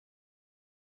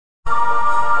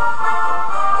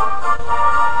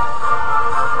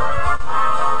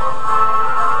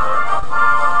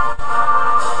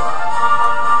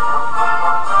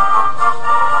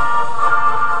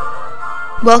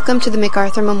Welcome to the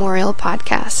MacArthur Memorial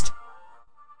Podcast.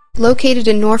 Located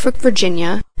in Norfolk,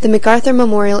 Virginia, the MacArthur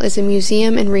Memorial is a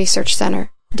museum and research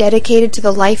center dedicated to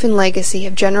the life and legacy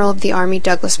of General of the Army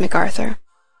Douglas MacArthur.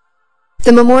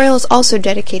 The memorial is also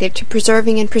dedicated to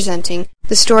preserving and presenting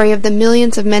the story of the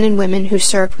millions of men and women who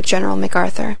served with General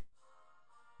MacArthur.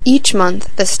 Each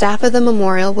month, the staff of the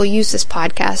memorial will use this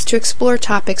podcast to explore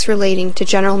topics relating to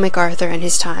General MacArthur and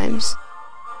his times.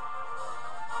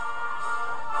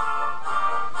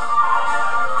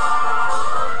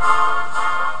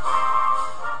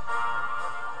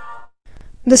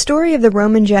 The story of the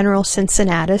Roman general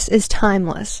Cincinnatus is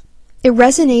timeless. It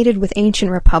resonated with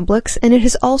ancient republics, and it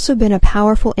has also been a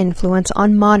powerful influence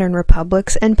on modern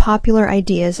republics and popular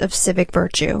ideas of civic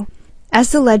virtue.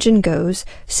 As the legend goes,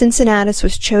 Cincinnatus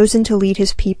was chosen to lead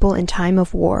his people in time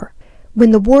of war. When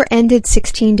the war ended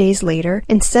 16 days later,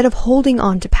 instead of holding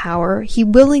on to power, he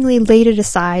willingly laid it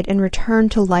aside and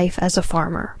returned to life as a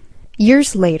farmer.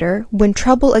 Years later, when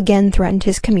trouble again threatened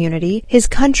his community, his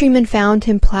countrymen found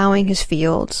him plowing his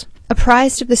fields.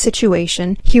 Apprised of the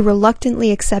situation, he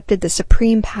reluctantly accepted the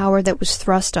supreme power that was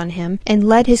thrust on him and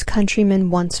led his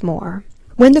countrymen once more.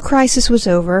 When the crisis was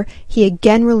over, he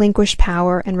again relinquished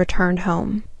power and returned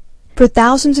home. For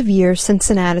thousands of years,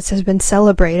 Cincinnatus has been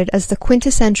celebrated as the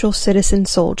quintessential citizen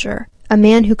soldier, a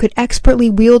man who could expertly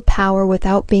wield power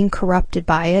without being corrupted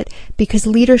by it, because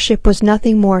leadership was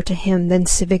nothing more to him than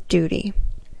civic duty.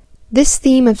 This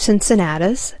theme of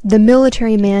Cincinnatus, the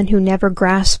military man who never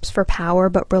grasps for power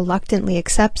but reluctantly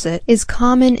accepts it, is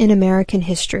common in American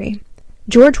history.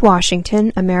 George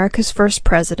Washington, America's first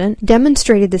president,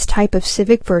 demonstrated this type of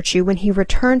civic virtue when he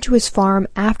returned to his farm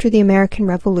after the American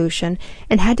Revolution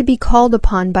and had to be called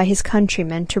upon by his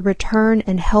countrymen to return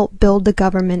and help build the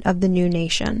government of the new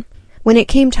nation. When it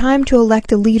came time to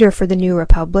elect a leader for the new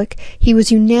republic, he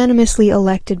was unanimously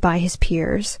elected by his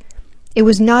peers. It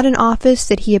was not an office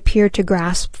that he appeared to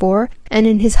grasp for, and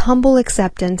in his humble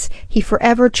acceptance, he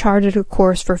forever charted a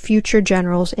course for future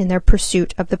generals in their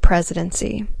pursuit of the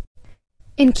presidency.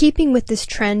 In keeping with this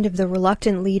trend of the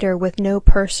reluctant leader with no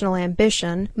personal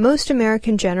ambition, most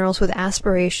American generals with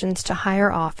aspirations to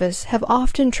higher office have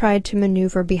often tried to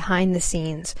maneuver behind the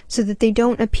scenes so that they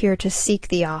don't appear to seek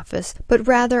the office, but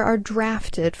rather are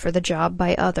drafted for the job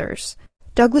by others.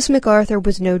 Douglas MacArthur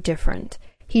was no different.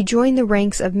 He joined the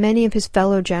ranks of many of his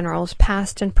fellow generals,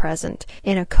 past and present,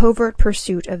 in a covert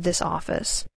pursuit of this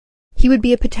office. He would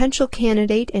be a potential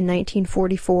candidate in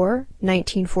 1944,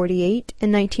 1948,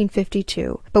 and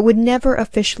 1952, but would never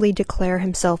officially declare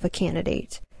himself a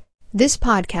candidate. This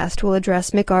podcast will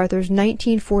address MacArthur's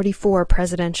 1944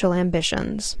 presidential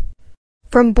ambitions.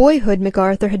 From boyhood,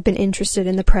 MacArthur had been interested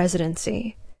in the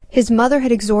presidency. His mother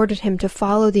had exhorted him to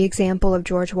follow the example of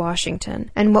George Washington,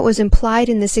 and what was implied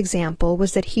in this example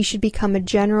was that he should become a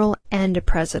general and a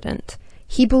president.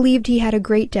 He believed he had a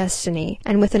great destiny,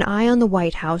 and with an eye on the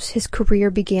White House, his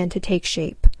career began to take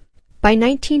shape. By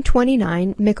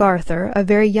 1929, MacArthur, a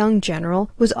very young general,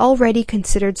 was already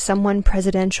considered someone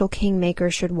presidential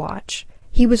kingmakers should watch.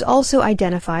 He was also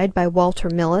identified by Walter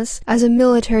Millis as a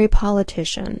military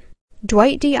politician.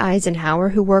 Dwight D. Eisenhower,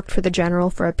 who worked for the general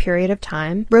for a period of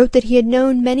time, wrote that he had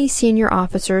known many senior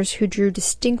officers who drew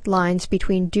distinct lines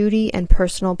between duty and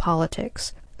personal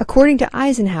politics. According to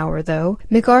Eisenhower, though,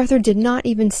 MacArthur did not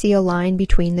even see a line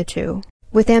between the two.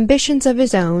 With ambitions of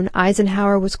his own,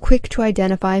 Eisenhower was quick to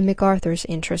identify MacArthur's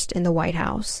interest in the White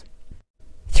House.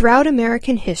 Throughout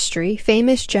American history,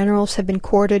 famous generals have been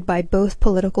courted by both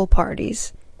political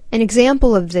parties. An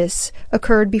example of this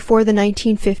occurred before the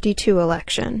 1952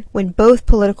 election, when both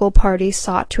political parties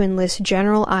sought to enlist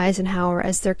General Eisenhower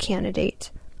as their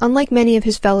candidate. Unlike many of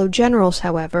his fellow generals,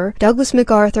 however, Douglas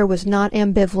MacArthur was not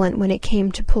ambivalent when it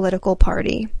came to political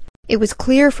party. It was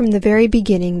clear from the very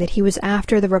beginning that he was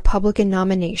after the Republican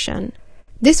nomination.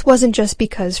 This wasn't just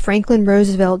because Franklin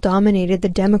Roosevelt dominated the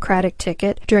Democratic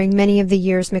ticket during many of the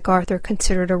years MacArthur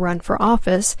considered a run for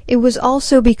office. It was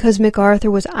also because MacArthur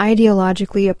was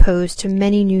ideologically opposed to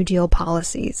many New Deal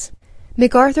policies.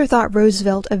 MacArthur thought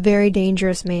Roosevelt a very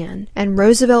dangerous man, and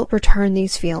Roosevelt returned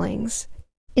these feelings.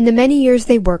 In the many years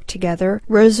they worked together,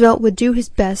 Roosevelt would do his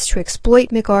best to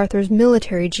exploit MacArthur's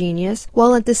military genius,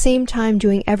 while at the same time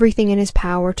doing everything in his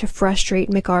power to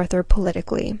frustrate MacArthur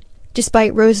politically.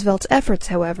 Despite Roosevelt's efforts,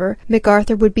 however,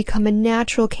 MacArthur would become a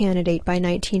natural candidate by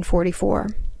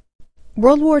 1944.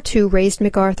 World War II raised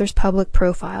MacArthur's public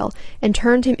profile and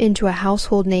turned him into a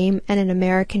household name and an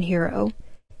American hero.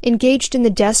 Engaged in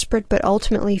the desperate but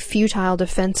ultimately futile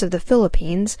defense of the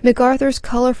Philippines, MacArthur's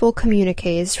colorful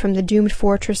communiques from the doomed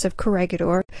fortress of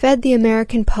Corregidor fed the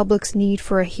American public's need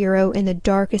for a hero in the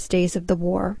darkest days of the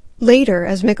war. Later,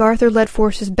 as MacArthur led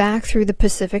forces back through the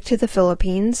Pacific to the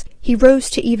Philippines, he rose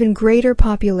to even greater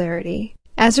popularity.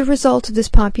 As a result of this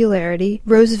popularity,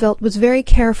 Roosevelt was very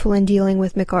careful in dealing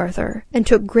with MacArthur, and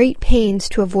took great pains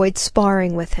to avoid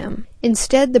sparring with him.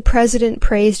 Instead, the president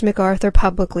praised MacArthur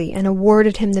publicly and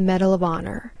awarded him the Medal of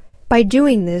Honor. By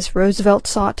doing this, Roosevelt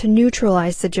sought to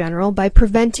neutralize the general by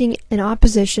preventing an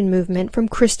opposition movement from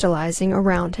crystallizing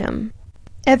around him.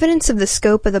 Evidence of the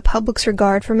scope of the public's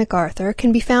regard for MacArthur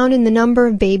can be found in the number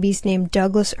of babies named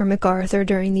Douglas or MacArthur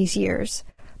during these years.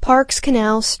 Parks,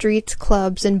 canals, streets,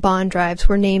 clubs, and bond drives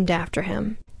were named after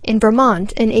him. In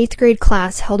Vermont, an 8th grade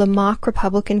class held a mock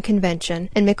Republican convention,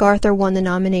 and MacArthur won the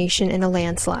nomination in a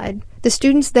landslide. The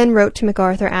students then wrote to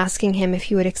MacArthur asking him if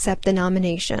he would accept the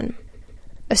nomination.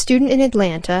 A student in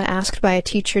Atlanta, asked by a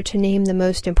teacher to name the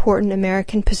most important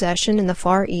American possession in the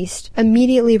Far East,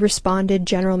 immediately responded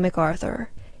General MacArthur.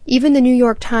 Even the New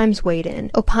York Times weighed in,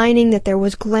 opining that there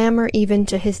was glamour even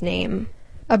to his name.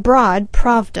 Abroad,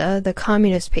 Pravda, the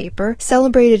communist paper,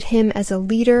 celebrated him as a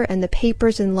leader, and the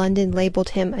papers in London labeled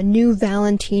him a new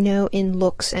Valentino in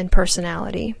looks and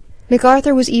personality.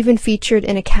 MacArthur was even featured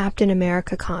in a Captain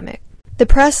America comic. The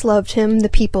press loved him, the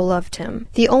people loved him.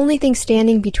 The only thing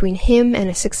standing between him and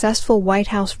a successful White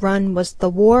House run was the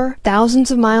war,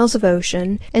 thousands of miles of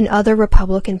ocean, and other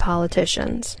Republican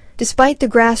politicians. Despite the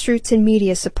grassroots and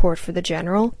media support for the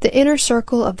general, the inner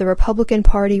circle of the Republican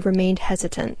Party remained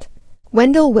hesitant.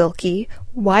 Wendell Willkie,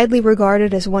 widely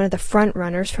regarded as one of the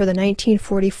front-runners for the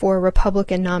 1944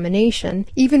 Republican nomination,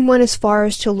 even went as far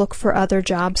as to look for other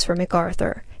jobs for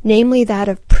MacArthur, namely that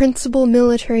of principal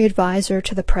military advisor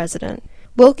to the president.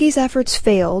 Willkie's efforts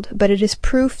failed, but it is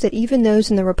proof that even those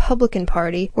in the Republican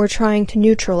Party were trying to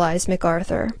neutralize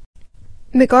MacArthur.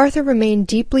 MacArthur remained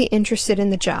deeply interested in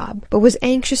the job, but was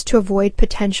anxious to avoid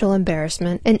potential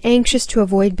embarrassment and anxious to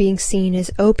avoid being seen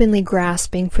as openly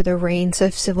grasping for the reins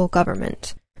of civil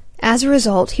government. As a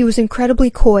result, he was incredibly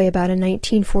coy about a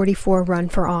 1944 run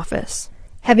for office.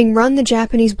 Having run the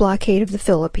Japanese blockade of the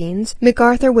Philippines,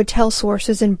 MacArthur would tell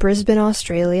sources in Brisbane,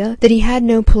 Australia, that he had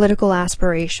no political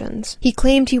aspirations. He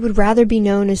claimed he would rather be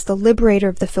known as the liberator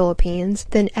of the Philippines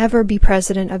than ever be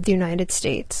president of the United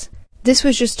States. This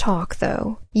was just talk,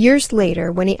 though. Years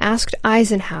later, when he asked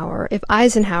Eisenhower if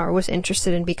Eisenhower was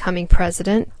interested in becoming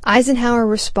president, Eisenhower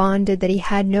responded that he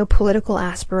had no political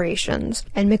aspirations,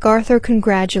 and MacArthur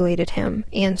congratulated him,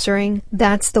 answering,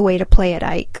 "That's the way to play it,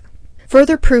 Ike."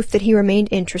 Further proof that he remained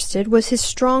interested was his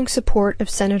strong support of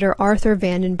Senator Arthur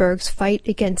Vandenberg's fight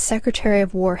against Secretary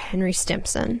of War Henry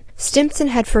Stimson. Stimson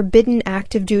had forbidden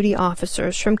active duty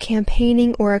officers from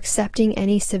campaigning or accepting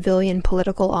any civilian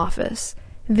political office.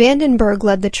 Vandenberg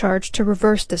led the charge to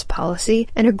reverse this policy,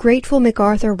 and a grateful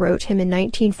MacArthur wrote him in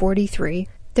 1943,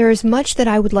 "There is much that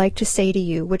I would like to say to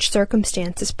you which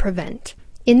circumstances prevent.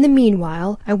 In the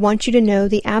meanwhile, I want you to know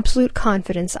the absolute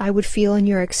confidence I would feel in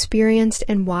your experienced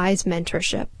and wise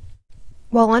mentorship."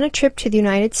 While on a trip to the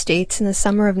United States in the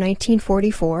summer of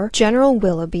 1944, General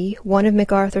Willoughby, one of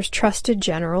MacArthur's trusted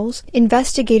generals,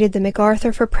 investigated the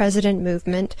MacArthur for President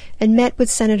movement and met with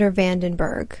Senator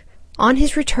Vandenberg. On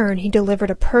his return, he delivered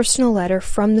a personal letter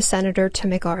from the senator to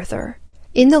MacArthur.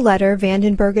 In the letter,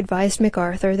 Vandenberg advised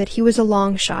MacArthur that he was a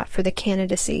long shot for the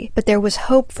candidacy, but there was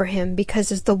hope for him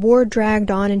because as the war dragged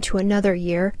on into another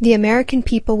year, the American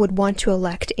people would want to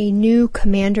elect a new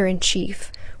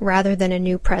commander-in-chief rather than a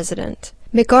new president.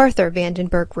 MacArthur,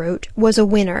 Vandenberg wrote, was a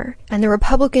winner, and the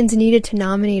Republicans needed to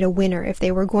nominate a winner if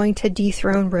they were going to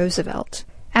dethrone Roosevelt.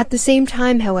 At the same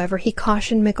time, however, he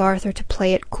cautioned MacArthur to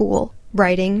play it cool,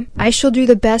 writing, "I shall do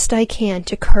the best I can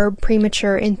to curb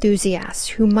premature enthusiasts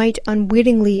who might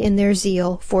unwittingly in their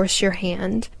zeal force your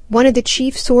hand. One of the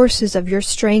chief sources of your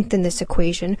strength in this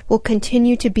equation will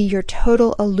continue to be your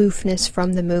total aloofness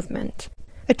from the movement."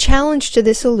 A challenge to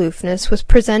this aloofness was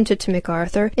presented to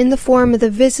MacArthur in the form of the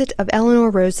visit of Eleanor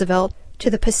Roosevelt to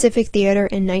the Pacific Theater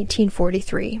in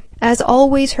 1943. As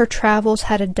always, her travels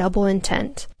had a double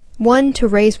intent. One, to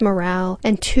raise morale,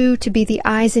 and two, to be the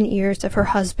eyes and ears of her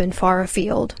husband far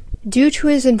afield. Due to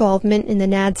his involvement in the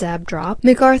Nadzab drop,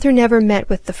 MacArthur never met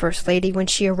with the First Lady when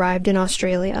she arrived in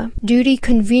Australia. Duty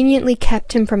conveniently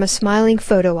kept him from a smiling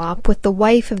photo op with the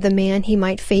wife of the man he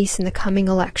might face in the coming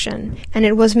election, and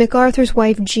it was MacArthur's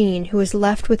wife Jean who was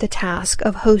left with the task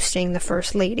of hosting the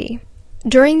First Lady.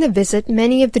 During the visit,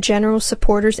 many of the general's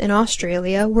supporters in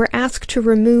Australia were asked to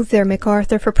remove their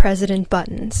MacArthur for President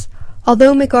buttons.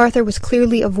 Although MacArthur was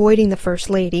clearly avoiding the First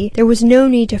Lady, there was no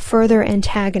need to further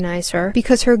antagonize her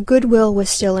because her goodwill was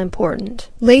still important.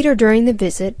 Later during the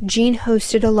visit, Jean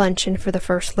hosted a luncheon for the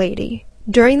First Lady.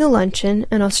 During the luncheon,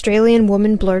 an Australian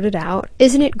woman blurted out,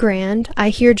 "Isn't it grand? I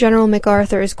hear General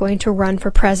MacArthur is going to run for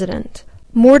president."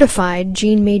 Mortified,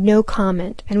 Jean made no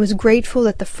comment, and was grateful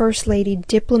that the First Lady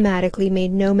diplomatically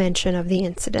made no mention of the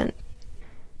incident.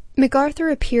 MacArthur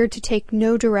appeared to take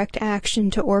no direct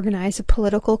action to organize a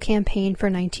political campaign for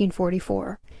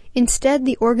 1944. Instead,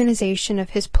 the organization of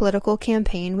his political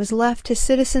campaign was left to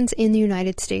citizens in the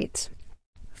United States.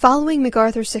 Following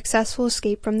MacArthur's successful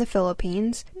escape from the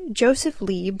Philippines, Joseph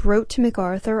Lieb wrote to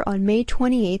MacArthur on May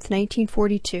 28,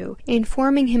 1942,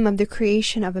 informing him of the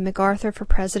creation of a MacArthur for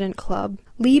President Club.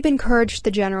 Lieb encouraged the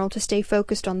general to stay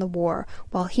focused on the war,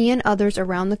 while he and others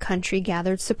around the country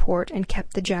gathered support and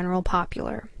kept the general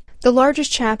popular. The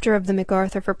largest chapter of the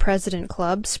MacArthur for President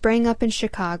Club sprang up in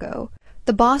Chicago.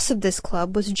 The boss of this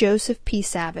club was Joseph P.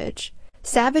 Savage.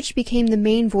 Savage became the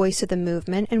main voice of the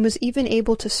movement and was even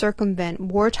able to circumvent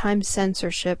wartime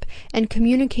censorship and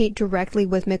communicate directly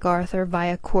with MacArthur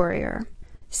via courier.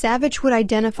 Savage would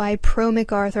identify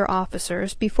pro-MacArthur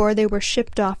officers before they were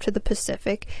shipped off to the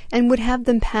Pacific and would have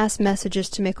them pass messages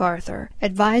to MacArthur,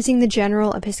 advising the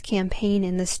general of his campaign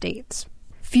in the States.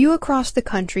 Few across the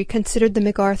country considered the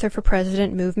MacArthur for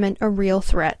President movement a real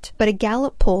threat, but a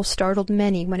Gallup poll startled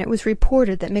many when it was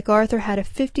reported that MacArthur had a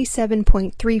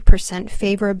 57.3%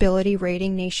 favorability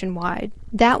rating nationwide.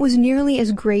 That was nearly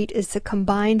as great as the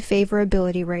combined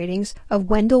favorability ratings of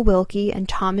Wendell Willkie and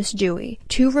Thomas Dewey,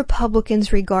 two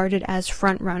Republicans regarded as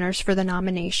frontrunners for the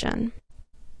nomination.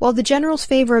 While the general's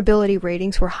favorability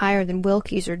ratings were higher than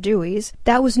Willkie's or Dewey's,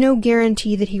 that was no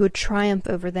guarantee that he would triumph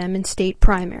over them in state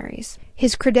primaries.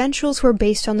 His credentials were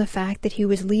based on the fact that he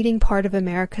was leading part of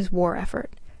America's war effort.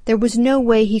 There was no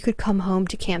way he could come home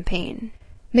to campaign.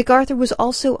 MacArthur was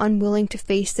also unwilling to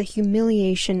face the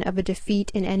humiliation of a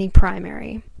defeat in any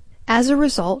primary. As a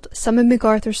result, some of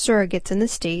MacArthur's surrogates in the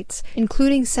States,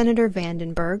 including Senator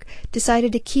Vandenberg,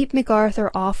 decided to keep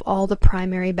MacArthur off all the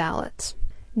primary ballots.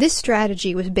 This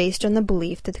strategy was based on the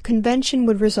belief that the convention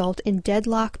would result in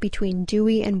deadlock between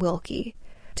Dewey and Willkie.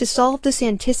 To solve this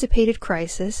anticipated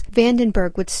crisis,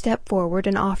 Vandenberg would step forward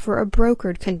and offer a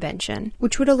brokered convention,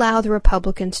 which would allow the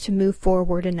Republicans to move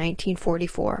forward in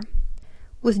 1944.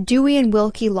 With Dewey and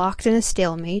Willkie locked in a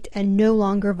stalemate and no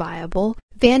longer viable,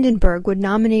 Vandenberg would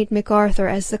nominate MacArthur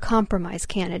as the compromise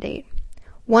candidate.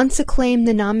 Once acclaimed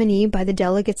the nominee by the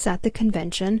delegates at the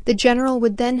convention, the general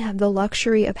would then have the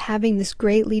luxury of having this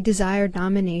greatly desired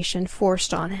nomination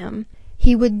forced on him.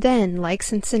 He would then, like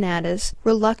Cincinnatus,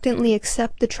 reluctantly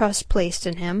accept the trust placed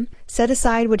in him, set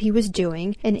aside what he was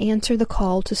doing, and answer the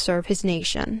call to serve his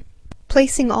nation.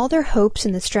 Placing all their hopes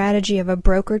in the strategy of a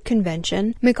brokered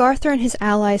convention, MacArthur and his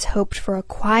allies hoped for a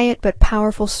quiet but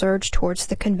powerful surge towards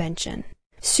the convention.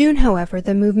 Soon, however,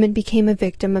 the movement became a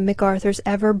victim of MacArthur's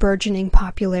ever-burgeoning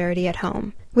popularity at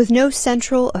home. With no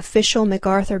central, official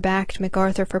MacArthur-backed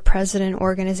MacArthur for President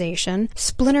organization,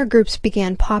 splinter groups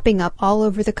began popping up all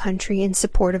over the country in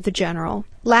support of the general.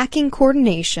 Lacking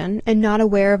coordination, and not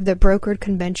aware of the brokered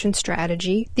convention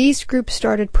strategy, these groups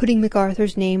started putting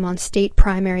MacArthur's name on state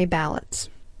primary ballots.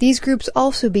 These groups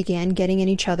also began getting in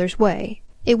each other's way.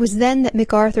 It was then that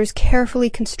MacArthur's carefully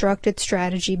constructed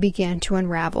strategy began to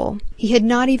unravel. He had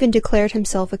not even declared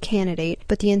himself a candidate,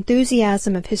 but the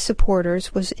enthusiasm of his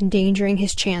supporters was endangering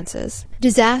his chances.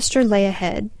 Disaster lay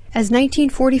ahead. As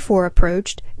 1944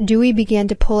 approached, Dewey began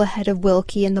to pull ahead of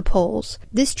Willkie in the polls.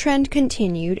 This trend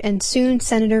continued, and soon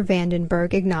Senator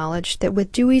Vandenberg acknowledged that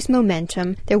with Dewey's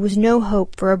momentum, there was no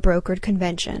hope for a brokered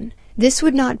convention. This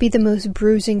would not be the most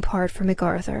bruising part for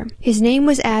MacArthur. His name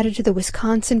was added to the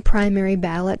Wisconsin primary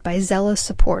ballot by zealous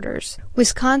supporters.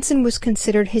 Wisconsin was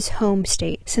considered his home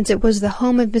state, since it was the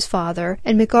home of his father,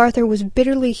 and MacArthur was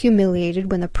bitterly humiliated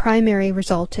when the primary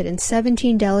resulted in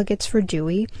 17 delegates for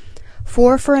Dewey,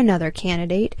 4 for another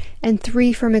candidate, and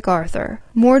 3 for MacArthur.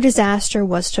 More disaster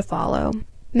was to follow.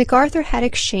 MacArthur had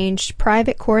exchanged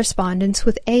private correspondence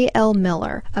with A.L.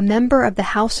 Miller, a member of the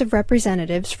House of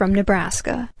Representatives from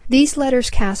Nebraska. These letters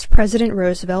cast President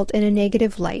Roosevelt in a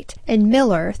negative light, and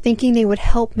Miller, thinking they would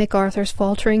help MacArthur's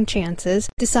faltering chances,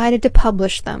 decided to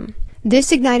publish them.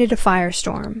 This ignited a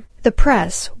firestorm. The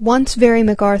press, once very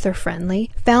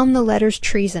MacArthur-friendly, found the letters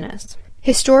treasonous.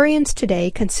 Historians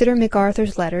today consider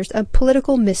MacArthur's letters a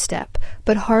political misstep,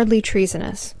 but hardly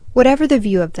treasonous. Whatever the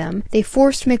view of them, they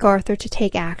forced MacArthur to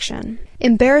take action.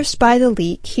 Embarrassed by the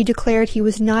leak, he declared he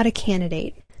was not a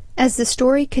candidate. As the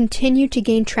story continued to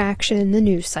gain traction in the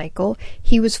news cycle,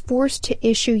 he was forced to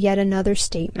issue yet another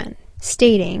statement,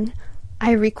 stating,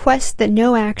 "I request that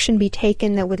no action be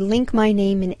taken that would link my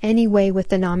name in any way with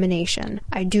the nomination.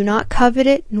 I do not covet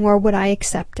it, nor would I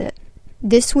accept it."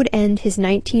 This would end his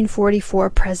 1944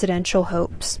 presidential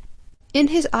hopes. In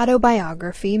his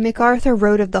autobiography, MacArthur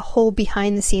wrote of the whole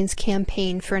behind-the-scenes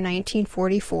campaign for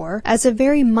 1944 as a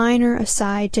very minor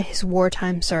aside to his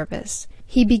wartime service.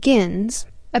 He begins,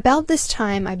 "About this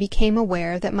time I became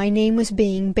aware that my name was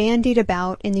being bandied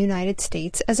about in the United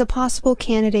States as a possible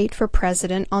candidate for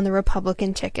president on the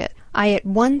Republican ticket. I at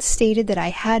once stated that I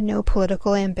had no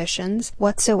political ambitions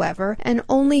whatsoever and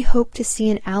only hoped to see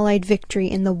an Allied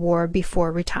victory in the war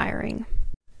before retiring."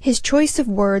 His choice of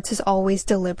words is always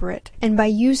deliberate, and by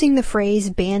using the phrase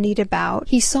bandied about,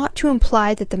 he sought to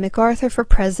imply that the MacArthur for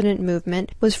President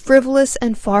movement was frivolous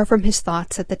and far from his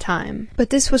thoughts at the time.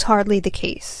 But this was hardly the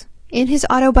case. In his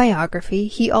autobiography,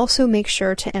 he also makes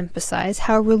sure to emphasize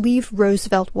how relieved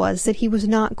Roosevelt was that he was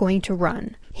not going to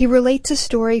run. He relates a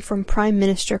story from Prime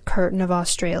Minister Curtin of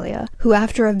Australia, who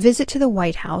after a visit to the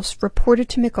White House reported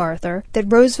to MacArthur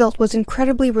that Roosevelt was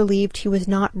incredibly relieved he was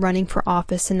not running for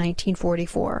office in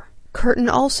 1944. Curtin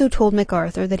also told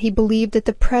MacArthur that he believed that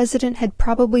the president had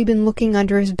probably been looking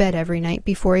under his bed every night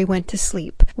before he went to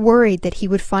sleep, worried that he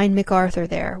would find MacArthur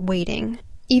there, waiting.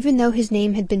 Even though his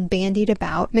name had been bandied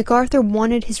about, MacArthur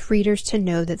wanted his readers to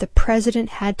know that the president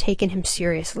had taken him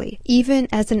seriously, even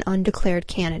as an undeclared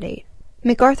candidate.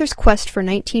 MacArthur's quest for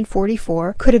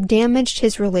 1944 could have damaged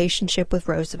his relationship with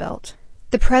Roosevelt.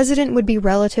 The president would be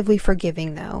relatively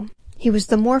forgiving, though. He was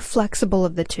the more flexible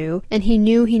of the two, and he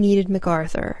knew he needed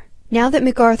MacArthur. Now that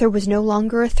MacArthur was no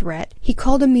longer a threat, he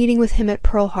called a meeting with him at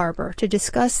Pearl Harbor to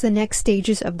discuss the next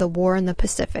stages of the war in the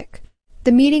Pacific.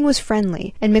 The meeting was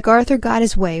friendly, and MacArthur got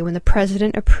his way when the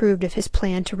president approved of his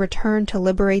plan to return to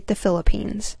liberate the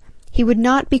Philippines. He would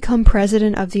not become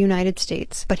president of the United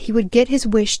States, but he would get his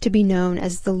wish to be known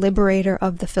as the liberator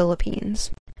of the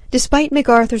Philippines. Despite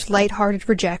MacArthur's light-hearted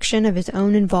rejection of his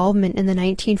own involvement in the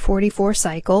 1944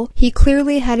 cycle, he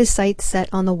clearly had his sights set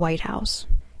on the White House.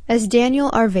 As Daniel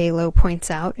Arvelo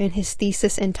points out in his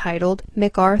thesis entitled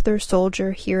MacArthur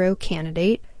Soldier Hero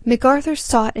Candidate, MacArthur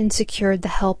sought and secured the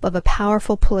help of a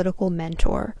powerful political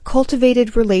mentor,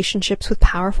 cultivated relationships with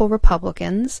powerful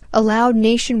Republicans, allowed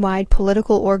nationwide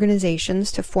political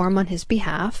organizations to form on his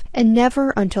behalf, and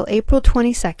never until April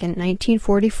 22,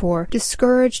 1944,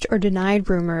 discouraged or denied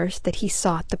rumors that he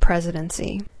sought the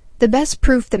presidency. The best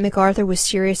proof that MacArthur was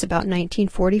serious about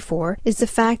 1944 is the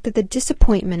fact that the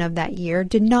disappointment of that year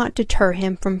did not deter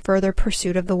him from further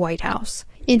pursuit of the White House.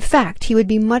 In fact, he would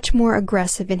be much more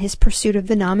aggressive in his pursuit of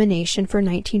the nomination for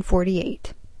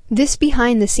 1948. This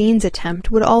behind-the-scenes attempt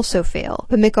would also fail,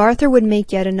 but MacArthur would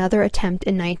make yet another attempt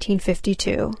in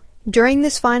 1952. During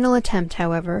this final attempt,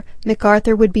 however,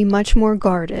 MacArthur would be much more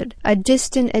guarded, a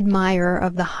distant admirer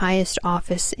of the highest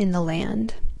office in the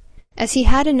land. As he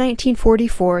had in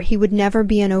 1944, he would never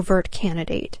be an overt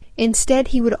candidate. Instead,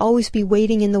 he would always be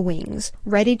waiting in the wings,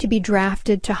 ready to be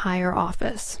drafted to higher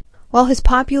office. While his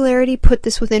popularity put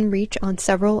this within reach on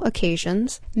several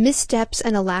occasions, missteps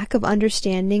and a lack of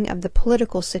understanding of the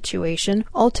political situation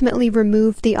ultimately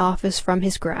removed the office from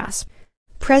his grasp.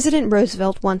 President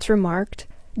Roosevelt once remarked,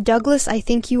 "Douglas, I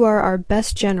think you are our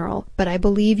best general, but I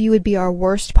believe you would be our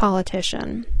worst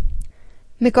politician."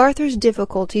 MacArthur's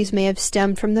difficulties may have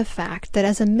stemmed from the fact that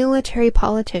as a military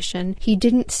politician, he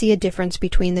didn't see a difference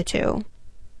between the two.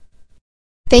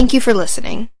 Thank you for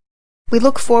listening. We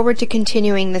look forward to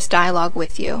continuing this dialogue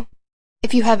with you.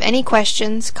 If you have any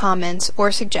questions, comments,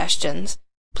 or suggestions,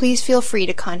 please feel free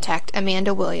to contact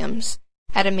Amanda Williams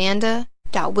at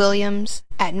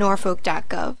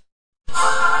amanda.williams@norfolk.gov.